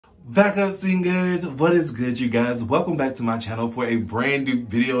Backup singers, what is good, you guys? Welcome back to my channel for a brand new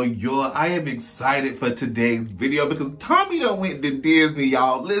video, y'all. I am excited for today's video because Tommy done went to Disney,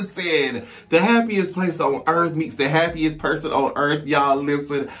 y'all. Listen, the happiest place on earth meets the happiest person on earth, y'all.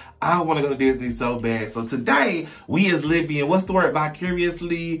 Listen, I want to go to Disney so bad. So today, we is living, what's the word?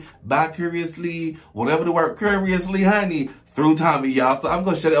 Vicariously, whatever the word, curiously, honey, through Tommy, y'all. So I'm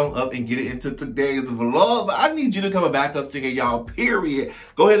going to shut it on up and get it into today's vlog. But I need you to come a backup singer, y'all, period.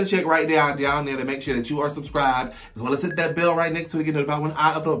 Go ahead and check right down there to make sure that you are subscribed, as well as hit that bell right next to it to get notified when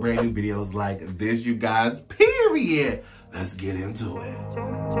I upload brand new videos like this, you guys, period. Let's get into it.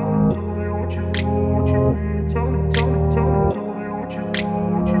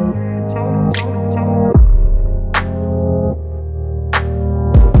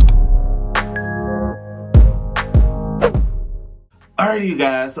 Alright, you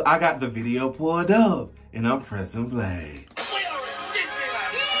guys, so I got the video pulled up and I'm pressing play. We are in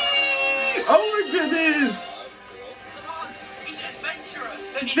Disneyland! Oh my goodness! Come on, he's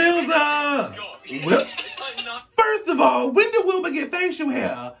adventurous! Well, first of all, when did Wilbur get facial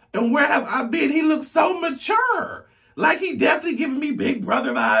hair? And where have I been? He looks so mature. Like he definitely giving me Big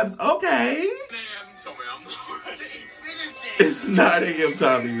Brother vibes. Okay. Tommy, I'm not ready. It's not him,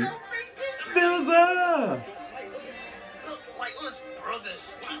 Tommy. Filza!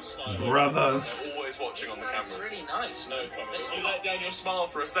 Brothers. They're always watching on the cameras. It's really nice. No, Tommy. If you let down your smile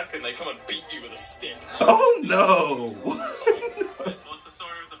for a second, they come and beat you with a stick. Oh no! What's the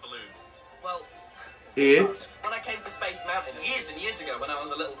story of the balloon? Well, when I came to Space Mountain years and years ago when I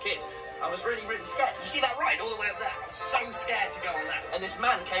was a little kid, I was really scared. You see that ride all the way up there? I was so scared to go on that. And this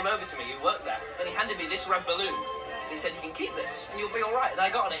man came over to me who worked there, and he handed me this red balloon. And he said, "You can keep this, and you'll be all right." And I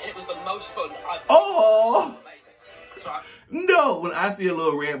got on it, and it was the most fun I've ever Oh! No, when I see a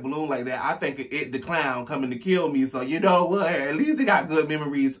little red balloon like that, I think of It the Clown coming to kill me. So you know what? At least it got good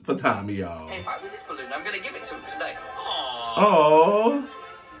memories for Tommy, y'all. Came back with this balloon. I'm going to give it to him today. Oh.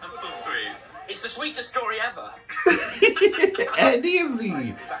 That's so sweet. It's the sweetest story ever. At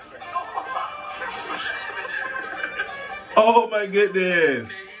Disney. Oh my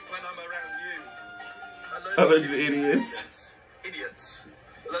goodness. When I'm around you. Allergic to idiots. Idiots.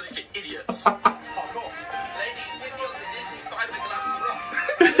 Allergic to idiots. Fuck off. Ladies, pick me up the Disney fiberglass rock.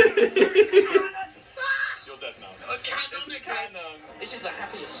 You're dead now. A cannon. This is the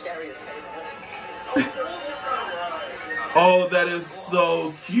happiest, scariest game ever. Oh, that is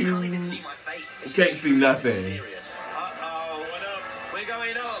so cute. You can't even see my face. You can't see nothing. Uh-oh, what up? We're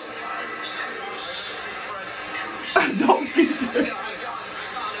going up. I don't see I can't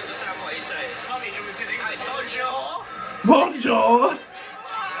understand what he's saying. Tommy, it was in English. Bonjour.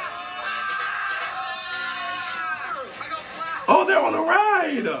 Oh, they're on a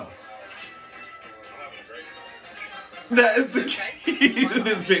ride. That is the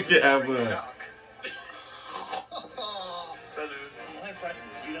cutest picture ever. Salut. My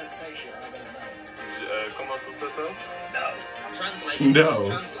presence, you don't say shit, I don't know. Comment tu t'appelles? No. Translate. No.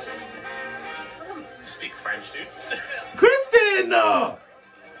 Translate. You speak French, dude. Kristen!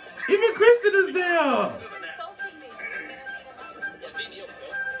 Even Kristen is there.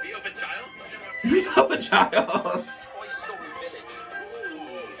 Beat up a child? Beat up a child. Toy Story Village.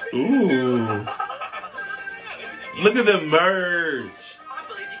 Ooh. Look at the merch. I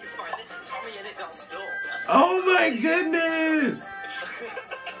believe you can find this at Tommy-in-it.store. Oh my goodness.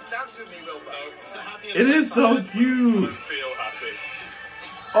 Dance with me, Wilbur. It is so cute. Feel happy.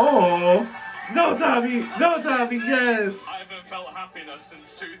 Oh. No, Tommy. No, Tommy. Yes. I haven't felt happiness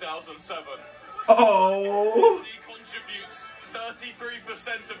since 2007. Oh. Disney contributes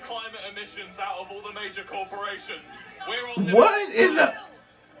 33% of climate emissions out of all the major corporations. We're on the What in the...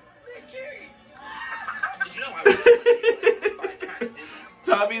 Did you know I was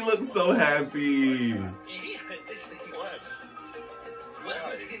Tommy looks so happy.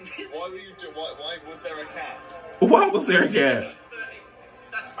 Why were you why was there a cat? Why was there a cat?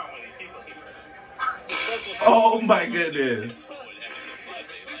 That's how many people here. Oh my goodness. Or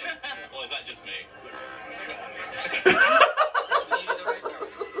is that just me?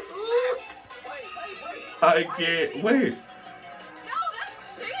 I can't wait. No, that's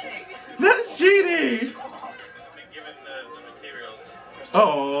cheating. That's cheating. I've been given the materials.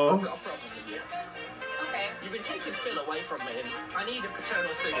 Oh. I've got a problem with you. Okay. You've been taking Phil away from me, and I need a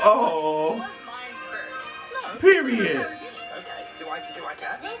paternal figure. Oh. What's mine first? No. Period. Okay. Do I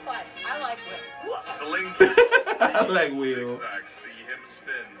care? Will's fine. I like Will. Slinky. I like Will. Zigzag, see him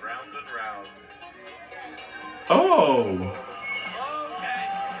spin round and round. Oh. Okay.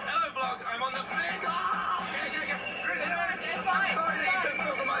 Hello, vlog. I'm on the thing. It's fine. Sorry that you took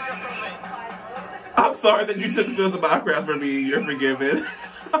Phil's Minecraft from me. I'm sorry that you took Phil's Minecraft from me. You're forgiven.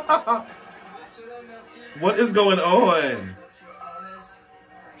 What is going on?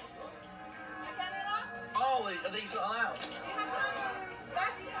 Oh, are these not allowed?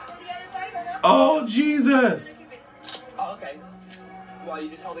 Oh, Jesus. Oh, okay. Why are you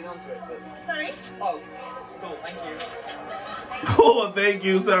just holding on to it? Sorry? Oh, cool, thank you. Cool, thank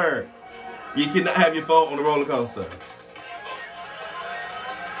you, sir. You cannot have your phone on the roller coaster.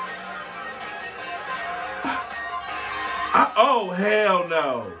 Oh, hell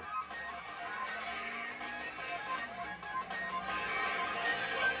no.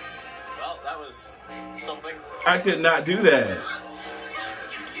 Well, that was something. I could not do that.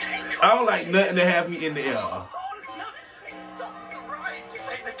 I don't like nothing to have me in the air. Right, to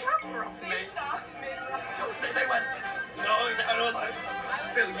take the camera off me. They stopped mid-ride. They went, no, I was like,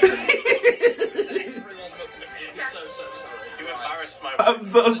 Bill, everyone looked at me. I'm so sorry. You embarrassed my I'm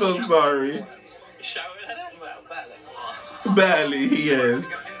so sorry. You shouted at him? Well, badly. Badly, he is.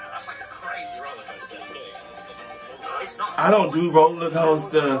 That's like a crazy roller coaster. It's not. I don't do roller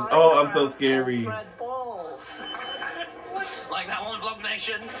coasters. Oh, I'm so scary. Red balls. Like that one, Vlog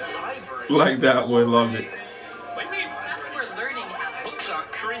Nation. Like that one, love it. What do you mean? That's where learning happens. Books are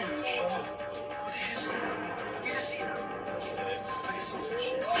cringe. You just see that? I just saw some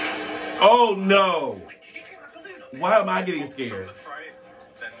shit. Oh no. Did you feel like a balloon up there? Why am I getting scared? The freight,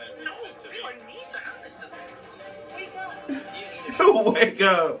 then the- No, Bill, I need to have this to Wake up. Wake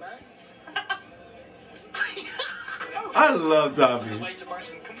up. I love Tommy. way to buy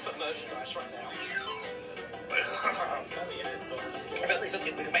some comfort merchandise right now. I bet there's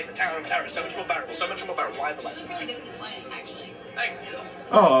something we can make the Tower of Terror so much more bearable, so much more bearable. Why the You less? should really get this line, actually. Thanks.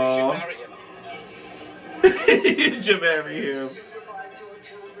 Aww. Marry him. You should marry him.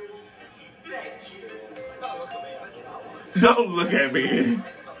 Don't look at me. It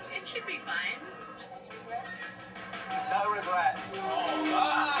should be fine. No regrets.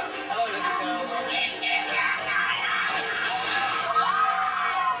 Hello, little girl.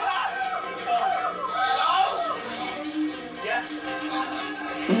 Yes.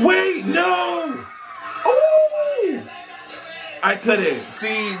 Wait, no. Ooh. I couldn't.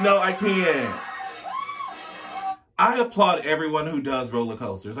 See, no, I can't. I applaud everyone who does roller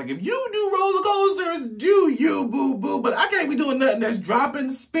coasters. Like, if you do roller coasters, do you, boo-boo. But I can't be doing nothing that's dropping,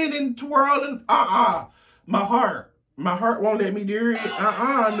 spinning, twirling. My heart won't let me do it.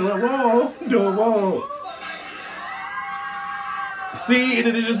 No, it won't. No, it won't. See, and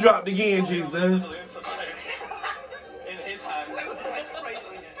it just dropped again, Jesus. In his hands.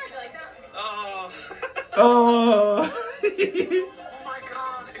 How'd you like that? Oh. Oh. Oh my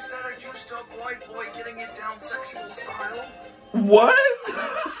god, is that a juiced up white boy getting it down sexual style? What?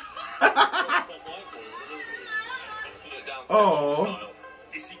 Oh.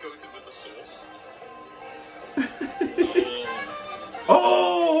 Is he goated with the sauce?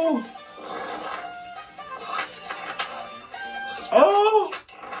 Oh. Oh.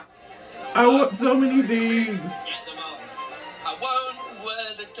 I want so many things. Get them up. I won't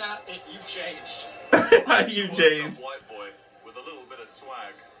wear the cat if you change. You changed. White boy with a little bit of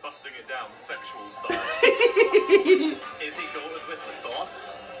swag, busting it down sexual style. Is he goated with the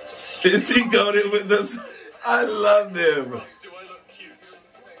sauce? Is he goated with this? I love them. Russ, do I look cute?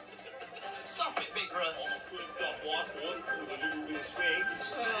 Stop it, Big Russ. We've got white boy with a little bit of swag,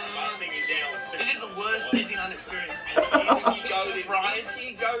 busting it down This sexual is the worst Disneyland experience. Is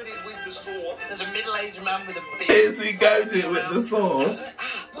he goated with the sauce? There's a middle-aged man with a beard. Is he goated with the sauce?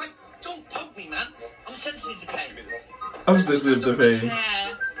 Wait, don't poke me, man. I'm sensitive to pain. I'm sensitive to pain.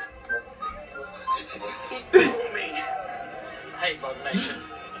 Yeah. Hey, Bug Nation.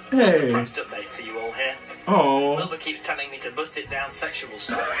 Hey. Fast update for you all here. Oh. Wilbur keeps telling me to bust it down sexual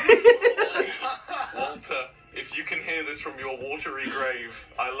style. Walter, if you can hear this from your watery grave,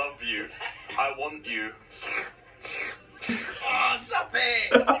 I love you. I want you. Oh, stop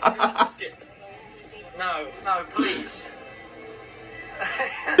it! Skip. No, please.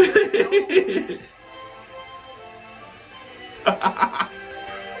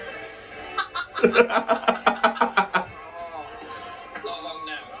 Not long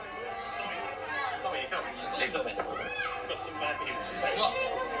now. Tommy, you come. Hey, Tommy. Got some bad news. What?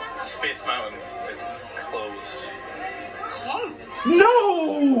 Space Mountain, it's closed. Slow.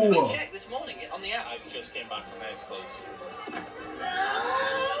 No. We checked this morning on the app. I just came back from there, it's closed.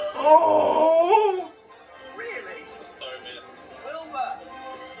 Oh. Really? Sorry, man. Wilbur.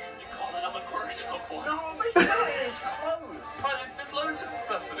 You call it I'm a quirk before. No, it's closed. There's loads of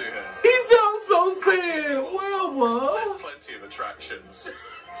stuff to do here. He sounds so sad. There's Wilbur. plenty of attractions.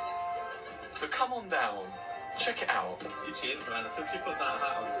 So come on down. Check it out. You cheated, man. Since you put that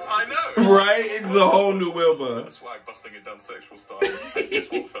hat on. I know. Right? It's a whole new Wilbur. Swag busting it down sexual style. And guess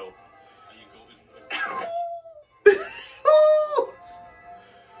what, Phil? Are you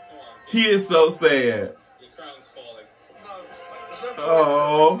He is so sad. Your crown's falling. No, there's no point.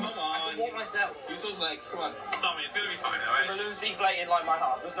 Oh. Come on. Walk myself. Use those legs. Come on. Tommy, it's gonna be fine, The alright? balloon's deflating like my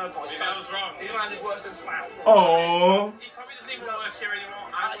heart. There's no point. You know what's wrong? This man is worse than Slough. Oh. He probably doesn't even work here anymore.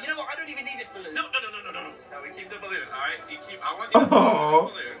 You know what? I don't even need this balloon. No. No, we keep the balloon, alright? I want you to keep the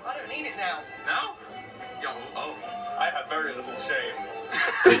Oh. balloon. I don't need it now. No? Yo, oh. I have very little shame.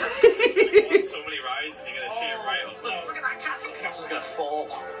 So many rides and you're gonna cheer right up. Look at that castle. The castle's gonna fall.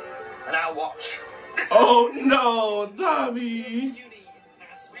 And I'll watch. Oh no, Tommy.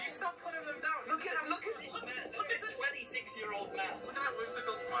 Will you stop putting them down? Look at him. Look at this man. Look at this 26-year-old man. Look at that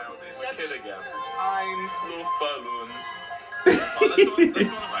whimsical smile, dude. He's a kid again. I'm Luke Balloon. Let's go on the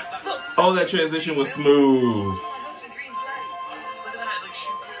right. Look. Oh, that transition was smooth. My hopes and dreams lay. Look at that, it like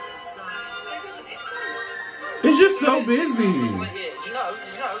shoots through the sky. It doesn't. It's closed. It's just so busy. Right here. Do you know,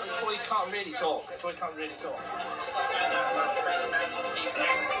 toys can't really talk. Toys can't really talk.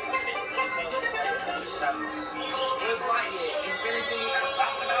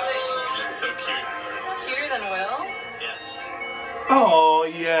 It's so cute. Cuter than Will. Yes. Oh,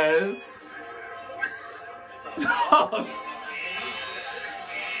 yes.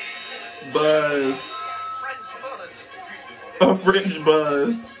 Buzz. A French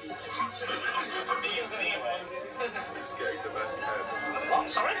buzz. Who's getting the best head? What?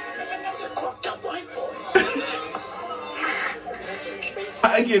 Sorry? It's a cropped up white boy.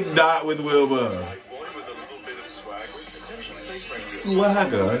 I get not with Wilbur. Boy with a little bit of swag. Attention Space Rangers.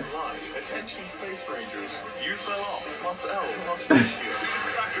 Swagger. Attention Space Rangers. You fell off. Plus L. Plus ratio.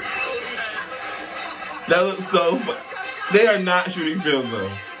 That looks so fun. They are not shooting film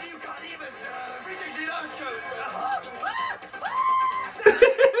though.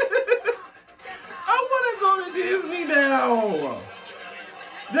 I want to go to Disney now.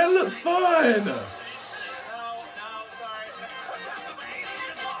 That looks fun.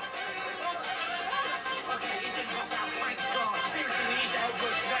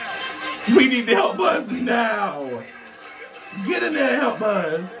 We need to help Buzz now. Get in there and help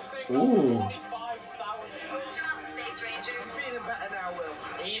Buzz. Ooh. Space Rangers. Feeling better now, Will.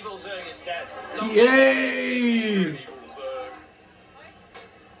 The evil Zerg is dead. Yay!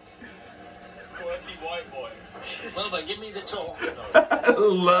 Quirky white boy. Wilbur, give me the tour. I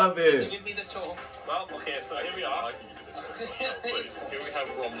love it. Give me the tour. Well, okay, so here we are. I can give you the tour. Please. Here we have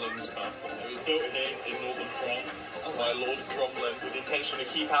Romland's castle. It was built here in northern France by Lord Cromlin with the intention to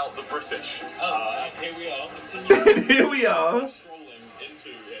keep out the British. And here we are, continuing Here we are. strolling into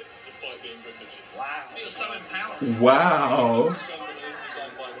it despite being British. Wow. Feels so empowered. Wow. The chandelier is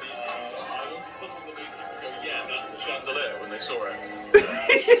designed by me. I wanted something that made people go, yeah, that's a chandelier when they saw it.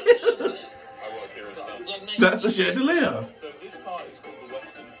 I worked here and stuff. That's a chandelier. So this part is called the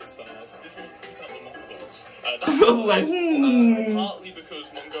Western Facade. This was to pick up the Mongols. I was like, Partly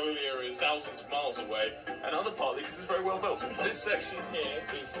because Mongolia is thousands of miles away, and other partly because it's very well built. This section here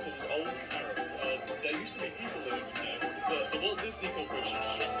is called Old Paris. There used to be people living here, but the Walt Disney Corporation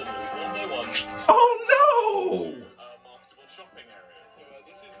shut them all one by one. oh no! Marketable shopping areas. So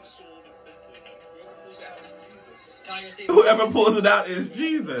this is the Sword of Bethlehem. Whoever pulls it out is Jesus. Can I go see Whoever pulls it out is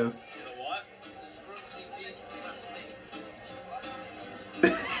Jesus. You know what?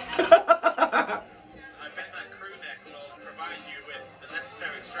 I bet that crew neck will provide you with the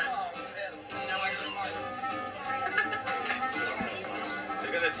necessary strength.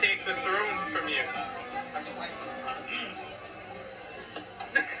 They're gonna take the throne from you.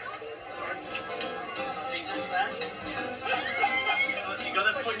 Jesus there? You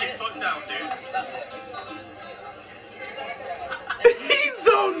gotta put your foot down, dude. That's it. He's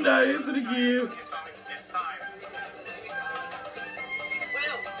so nice to the kid. It's time.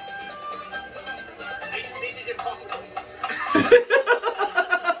 Will! This is impossible.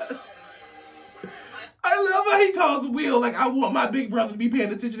 I love how he calls Will like I want my big brother to be paying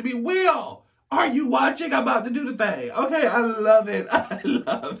attention to me. Will, are you watching? I'm about to do the thing. Okay, I love it. I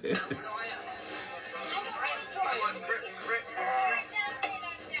love it.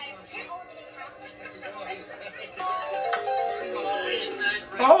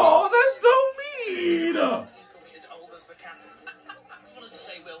 Oh, that's so mean.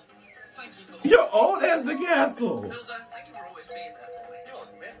 You're old as the castle. Thank you for always being there for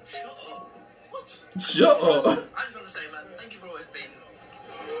me. Shut up. What? Shut up. I just want to say, man, thank you for always being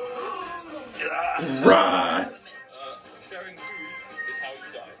Right. Sharing food is how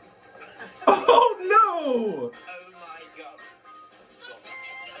you die. Oh no. Oh my god.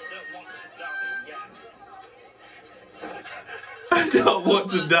 I don't want to die yet. don't want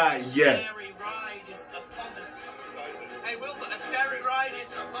to die yet. A scary ride is upon us. Hey, Wilbur, a scary ride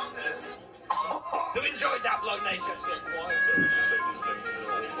is among us. Who enjoyed that, Vlog Nation? So quieter when you say these things that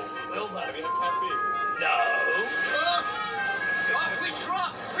are awful. Wilbur. Have you had caffeine? No. Off we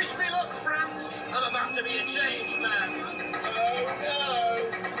trot. Wish me luck, friends. I'm about to be a changed man. Oh,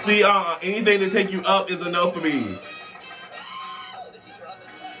 no. See, anything to take you up is a no for me. Oh, this is rather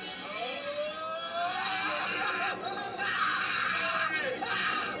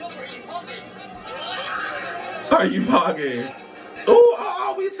Are you pogging? Ooh,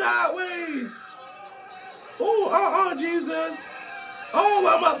 we sideways. Ooh, Jesus. Oh,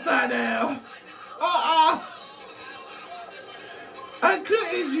 I'm upside down. I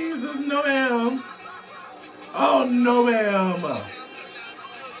couldn't, Jesus, no ma'am. Oh, no ma'am.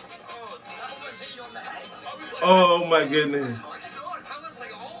 Oh, my goodness. I saw it. That was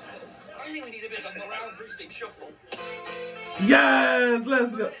like awful. I think we need a bit of a morale-boosting shuffle. Yes,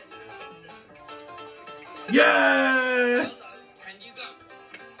 let's go. Yes. Can you go?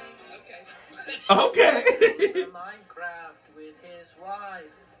 Okay. Okay. Minecraft with his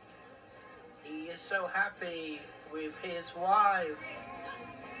wife. He is so happy with his wife.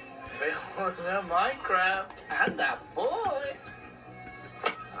 Filming Minecraft and that boy.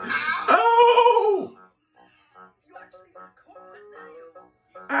 Oh!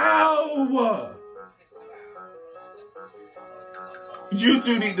 Ow! You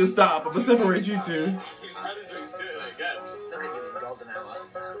two need to stop. I'm gonna separate you two. Whose head is who's doing it again? Look at you in golden hour.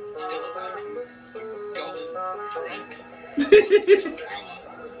 Still awake. Golden drink.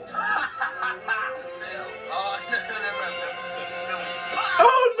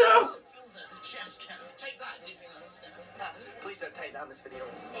 Oh no! Chest count. Take that, Disneyland staff. Please don't take down this video.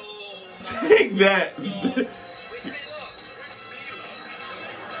 Take that. Wish me luck.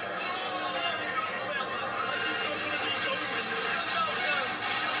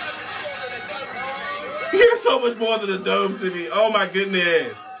 You're so much more than a dome to me. Oh my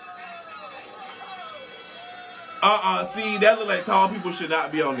goodness. See, that look like tall people should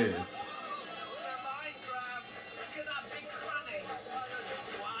not be on this.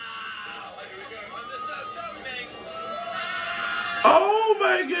 Oh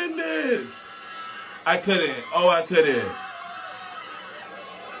my goodness. I couldn't. Oh, I couldn't.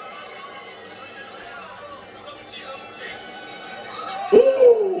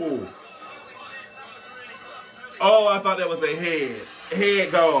 Ooh. Oh, I thought that was a head.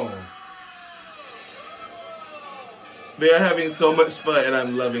 Head gone. They're having so much fun and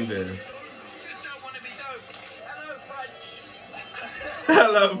I'm loving this. Just don't want to be dope. Hello, French.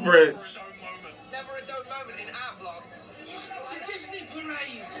 Hello, French. Never a dope moment in our vlog. The Disney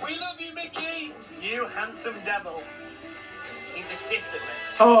parade. We love you, Mickey. You handsome devil. He just kissed at me.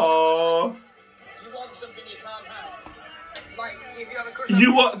 Oh. You want something you can't have. Like, if you have a crush on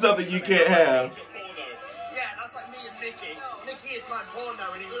You want something you can't have. Yeah, that's like me and Mickey. Mickey is my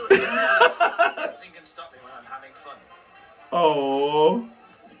porno and he ruins it. Nothing can stop me when I'm having fun. Oh.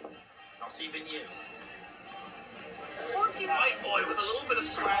 Not even you. What white boy with a little bit of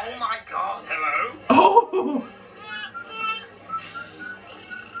swag. Oh my god. Hello? Oh.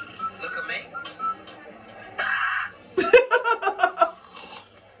 Look at me.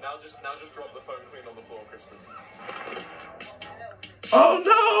 Now just drop the phone clean on the floor, Kristen. Oh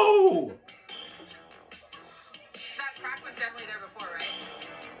no. That crack was definitely there before, right?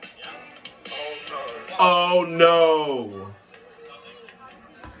 Oh no. Oh no.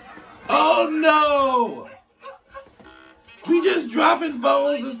 Oh no. We just dropping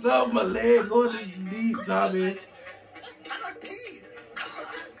phones and stuff. My leg going to sleep, Tommy. And I peed.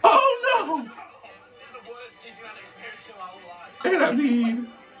 Oh The worst Disneyland experience of my whole life. no. And I mean.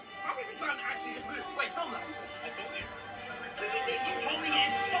 How did this man actually just move? Wait, film that. I told you. You told me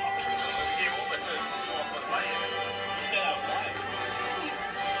it stopped. You almost said what was lying. You said I was lying.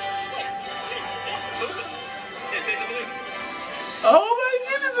 Film it. Yeah, take the balloon. Oh my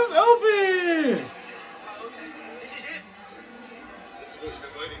goodness, it's open. This is it. This is what you've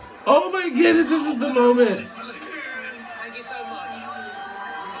been waiting for. Oh my goodness, this is the moment. Thank you so much.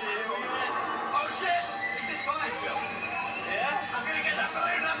 Oh shit! This is fine. Yeah? I'm gonna get that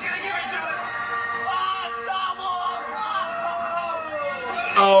balloon. I'm gonna give it to him. Oh, Star Wars!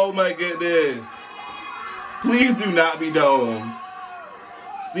 Oh my goodness. Please do not be dome.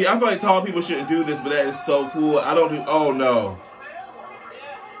 See, I feel like tall people shouldn't do this, but that is so cool. I don't do, oh no.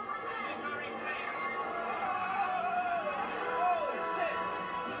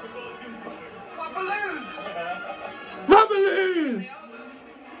 My balloon! My balloon.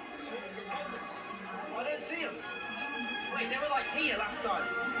 I don't see him. Wait, they were like here last time.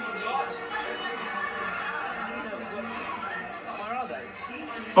 What? Where are they?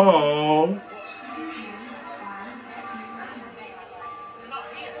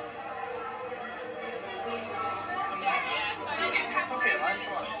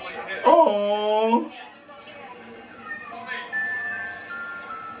 Oh.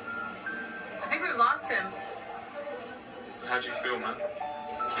 I think we've lost him. So how'd you feel, man?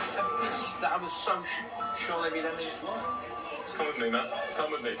 I was so sure they'd be done this one. Just come with me, man.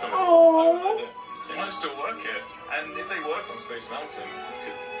 Come with me, Tommy. Oh. They might still work here. And if they work on Space Mountain,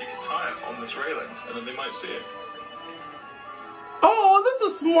 you could tie it on this railing, and then they might see it. Oh,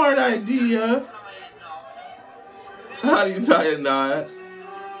 that's a smart idea. How do you tie a knot?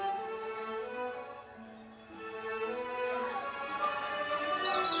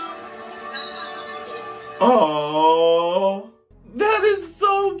 Oh, that is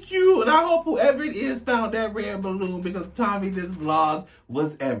so cute. And I hope whoever it is found that red balloon, because Tommy, this vlog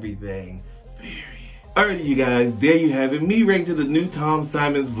was everything. Period. Alright, you guys, there you have it. Me reacting to the new Tom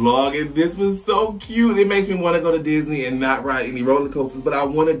Simons vlog, and this was so cute. It makes me want to go to Disney and not ride any roller coasters, but I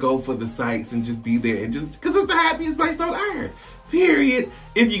want to go for the sights and just be there, and just because it's the happiest place on earth. Period.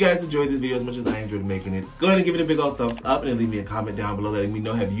 If you guys enjoyed this video as much as I enjoyed making it, go ahead and give it a big old thumbs up and then leave me a comment down below letting me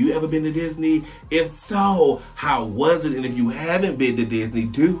know, have you ever been to Disney? If so, how was it? And if you haven't been to Disney,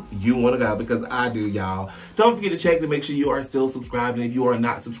 do you want to go? Because I do, y'all. Don't forget to check to make sure you are still subscribed. And if you are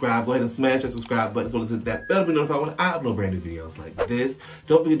not subscribed, go ahead and smash that subscribe button as well as hit that bell to be notified when I upload brand new videos like this.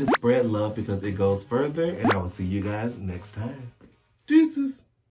 Don't forget to spread love because it goes further. And I will see you guys next time. Deuces.